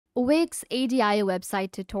Wix ADI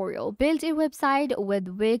website tutorial. Build a website with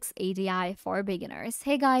Wix ADI for beginners.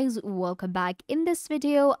 Hey guys, welcome back. In this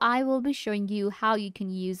video, I will be showing you how you can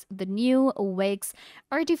use the new Wix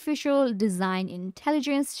artificial design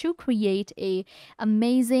intelligence to create a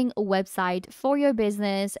amazing website for your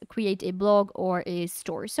business, create a blog or a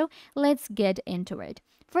store. So let's get into it.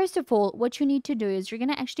 First of all, what you need to do is you're going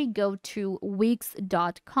to actually go to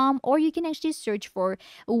wix.com, or you can actually search for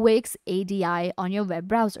Wix ADI on your web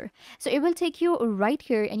browser. So it will take you right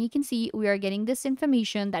here, and you can see we are getting this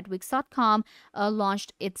information that Wix.com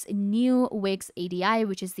launched its new Wix ADI,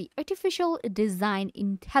 which is the artificial design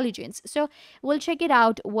intelligence. So we'll check it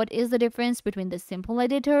out. What is the difference between the simple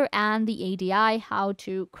editor and the ADI, how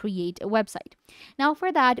to create a website. Now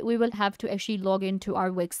for that, we will have to actually log into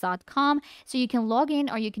our Wix.com. So you can log in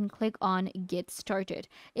or you can click on Get Started.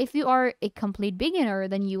 If you are a complete beginner,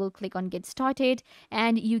 then you will click on Get Started,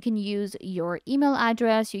 and you can use your email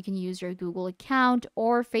address, you can use your Google account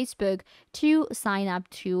or Facebook to sign up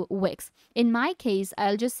to Wix. In my case,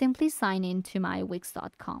 I'll just simply sign in to my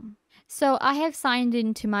Wix.com. So I have signed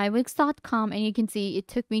into my Wix.com, and you can see it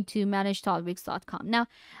took me to manage.wix.com. Now,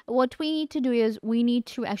 what we need to do is we need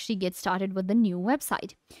to actually get started with the new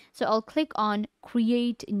website. So I'll click on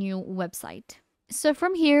Create New Website. So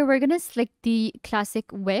from here, we're going to select the classic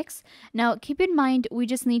Wix. Now, keep in mind, we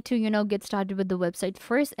just need to, get started with the website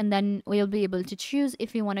first, and then we'll be able to choose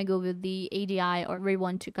if we want to go with the ADI or we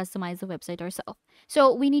want to customize the website ourselves.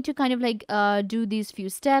 So we need to kind of like do these few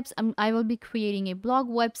steps. I will be creating a blog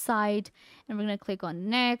website, and we're going to click on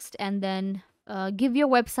next, and then give your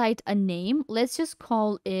website a name. Let's just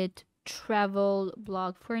call it travel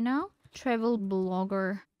blog for now. Travel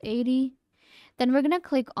blogger 80. Then we're going to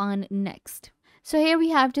click on next. So here we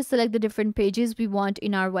have to select the different pages we want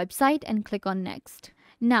in our website and click on next.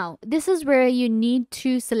 Now, this is where you need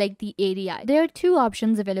to select the ADI. There are two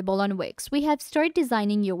options available on Wix. We have Start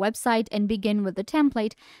Designing Your Website and Begin with the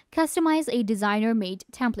Template, Customize a Designer-Made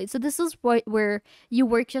Template. So this is where you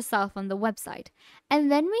work yourself on the website.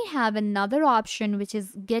 And then we have another option, which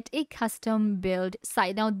is Get a Custom Build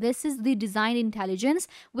Site. Now, this is the design intelligence.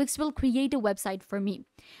 Wix will create a website for me.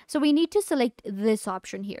 So we need to select this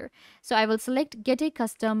option here. So I will select Get a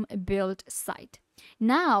Custom Build Site.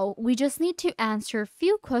 Now, we just need to answer a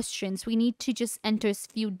few questions. We need to just enter a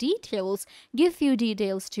few details, give few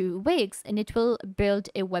details to Wix, and it will build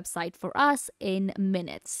a website for us in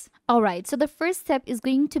minutes. All right, so the first step is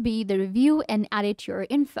going to be the review and edit your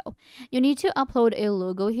info. You need to upload a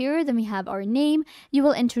logo here. Then we have our name. You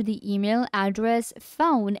will enter the email, address,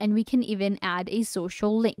 phone, and we can even add a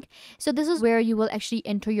social link. So this is where you will actually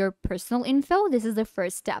enter your personal info. This is the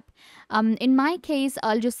first step. In my case,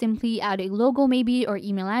 I'll just simply add a logo maybe or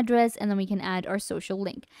email address, and then we can add our social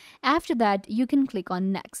link. After that, you can click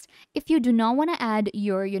on next. If you do not want to add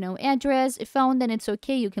your, address, phone, then it's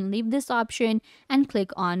okay. You can leave this option and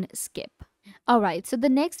click on skip. Alright, so the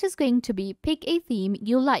next is going to be pick a theme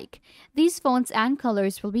you like. These fonts and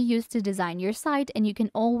colors will be used to design your site, and you can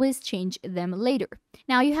always change them later.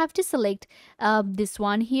 Now you have to select this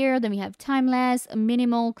one here. Then we have timeless,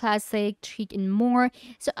 minimal, classic, chic, and more.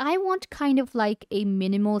 So I want kind of like a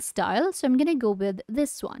minimal style, so I'm gonna go with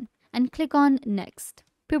this one and click on next.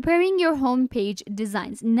 Preparing your homepage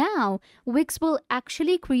designs. Now, Wix will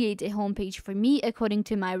actually create a homepage for me according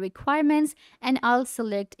to my requirements, and I'll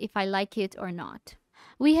select if I like it or not.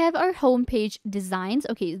 We have our homepage designs.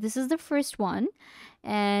 Okay, this is the first one.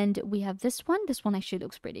 And we have this one. This one actually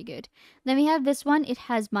looks pretty good. Then we have this one. It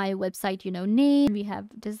has my website, name. We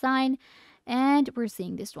have design. And we're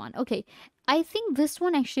seeing this one. Okay, I think this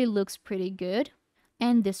one actually looks pretty good.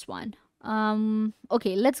 And this one.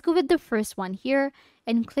 Okay, let's go with the first one here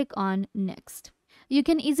and click on next. You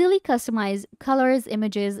can easily customize colors,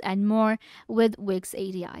 images, and more with Wix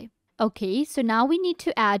ADI. Okay, so now we need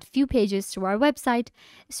to add few pages to our website.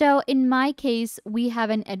 So in my case, we have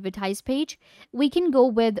an advertise page. We can go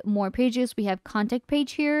with more pages. We have contact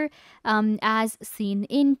page here, as seen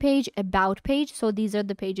in page, about page. So these are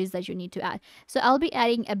the pages that you need to add. So I'll be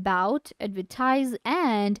adding about, advertise,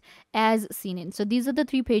 and as seen in. So these are the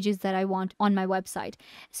three pages that I want on my website.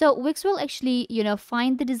 So Wix will actually,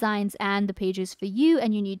 find the designs and the pages for you,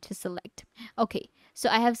 and you need to select. Okay. So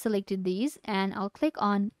I have selected these, and I'll click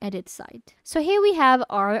on edit site. So here we have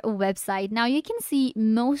our website. Now you can see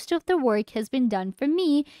most of the work has been done for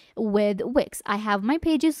me with Wix. I have my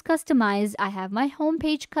pages customized, I have my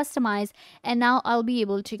homepage customized, and now I'll be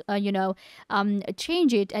able to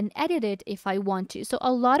change it and edit it if I want to. So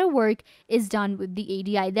a lot of work is done with the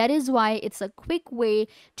ADI. That is why it's a quick way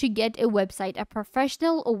to get a website, a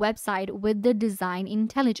professional website with the design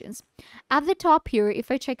intelligence. At the top here, if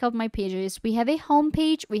I check out my pages, we have a home home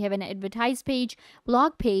page, we have an advertise page,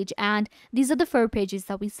 blog page, and these are the 4 pages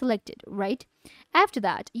that we selected, right? After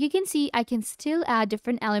that, you can see I can still add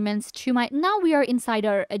different elements to my, now we are inside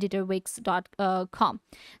our editor wix.com.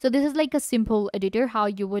 So this is like a simple editor, how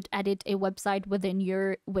you would edit a website within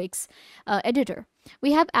your Wix editor.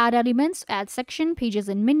 We have add elements, add section, pages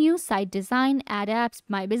and menu, site design, add apps,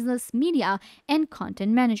 my business, media, and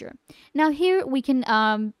content manager. Now here we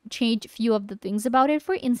can change a few of the things about it.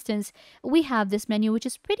 For instance, we have this menu, which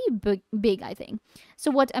is pretty big, I think.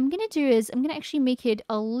 So what I'm going to do is I'm going to actually make it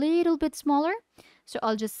a little bit smaller. So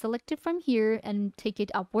I'll just select it from here and take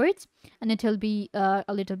it upwards, and it'll be a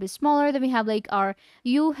little bit smaller. Then we have like our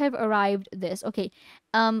you have arrived this. Okay,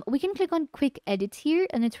 we can click on quick edit here,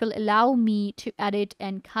 and it will allow me to edit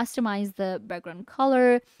and customize the background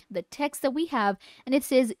color, the text that we have, and it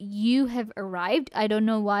says you have arrived. I don't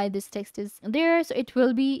know why this text is there, so it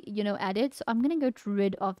will be, you know, added. So I'm gonna get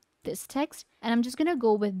rid of this text, and I'm just gonna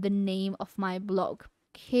go with the name of my blog.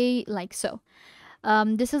 Okay, like so.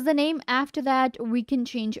 This is the name. After that, we can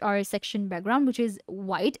change our section background, which is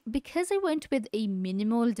white, because I went with a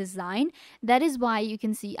minimal design. That is why you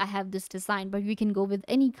can see I have this design, but you can go with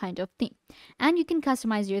any kind of theme, and you can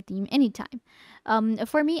customize your theme anytime.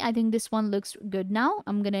 For me, I think this one looks good now.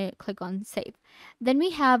 I'm gonna click on save. Then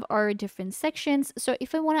we have our different sections. So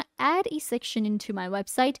if I want to add a section into my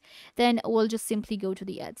website, then we'll just simply go to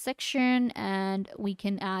the add section, and we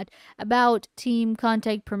can add about, team,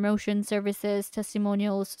 contact, promotion, services,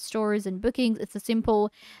 testimonials, stores, and bookings. It's a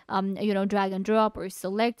simple you know, drag and drop or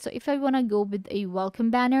select. So if I want to go with a welcome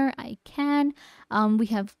banner, I can. We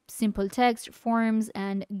have simple text, forms,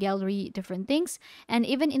 and gallery, different things. And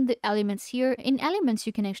even in the elements here, in elements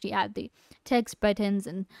you can actually add the text, buttons,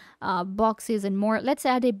 and boxes and more. Let's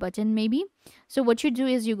add a button maybe. So what you do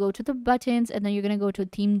is you go to the buttons, and then you're going to go to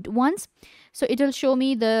themed ones. So it'll show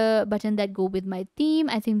me the button that go with my theme.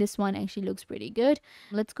 I think this one actually looks pretty good.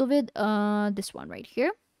 Let's go with this one right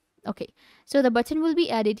here. Okay, so the button will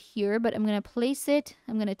be added here, but I'm going to place it.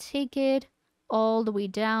 I'm going to take it all the way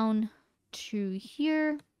down to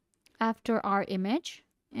here after our image,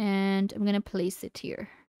 and I'm going to place it here.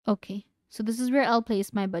 Okay, so this is where I'll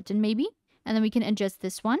place my button maybe, and then we can adjust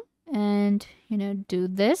this one and, you know, do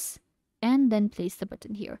this, and then place the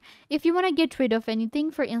button here. If you want to get rid of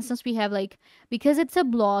anything, for instance, we have like, because it's a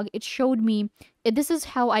blog, it showed me, this is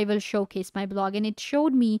how I will showcase my blog, and it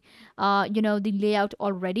showed me you know, the layout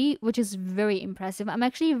already, which is very impressive. I'm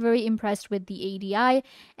actually very impressed with the ADI,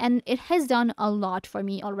 and it has done a lot for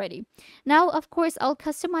me already. Now of course I'll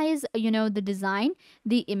customize, you know, the design,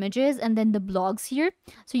 the images, and then the blogs here.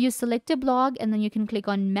 So you select a blog, and then you can click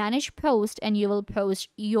on manage post, and you will post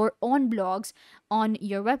your own blogs on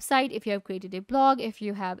your website. If you have created a blog, if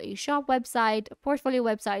you have a shop website, a portfolio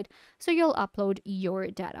website, so you'll upload your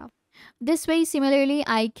data. This way, similarly,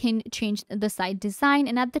 I can change the site design,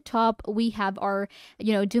 and at the top we have our,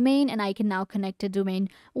 you know, domain, and I can now connect a domain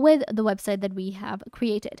with the website that we have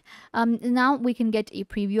created. Now we can get a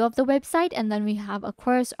preview of the website, and then we have, of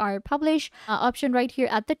course, our publish option right here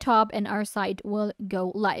at the top, and our site will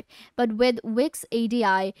go live. But with Wix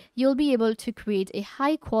ADI, you'll be able to create a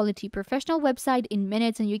high quality professional website in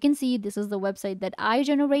minutes, and you can see this is the website that I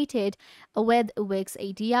generated with Wix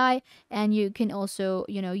ADI, and you can also,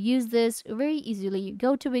 you know, use this very easily.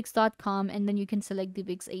 Go to wix.com, and then you can select the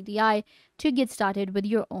Wix ADI to get started with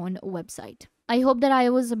your own website. I hope that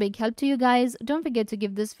I was a big help to you guys. Don't forget to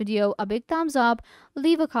give this video a big thumbs up,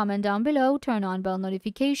 leave a comment down below, turn on bell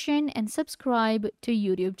notification, and subscribe to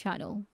YouTube channel.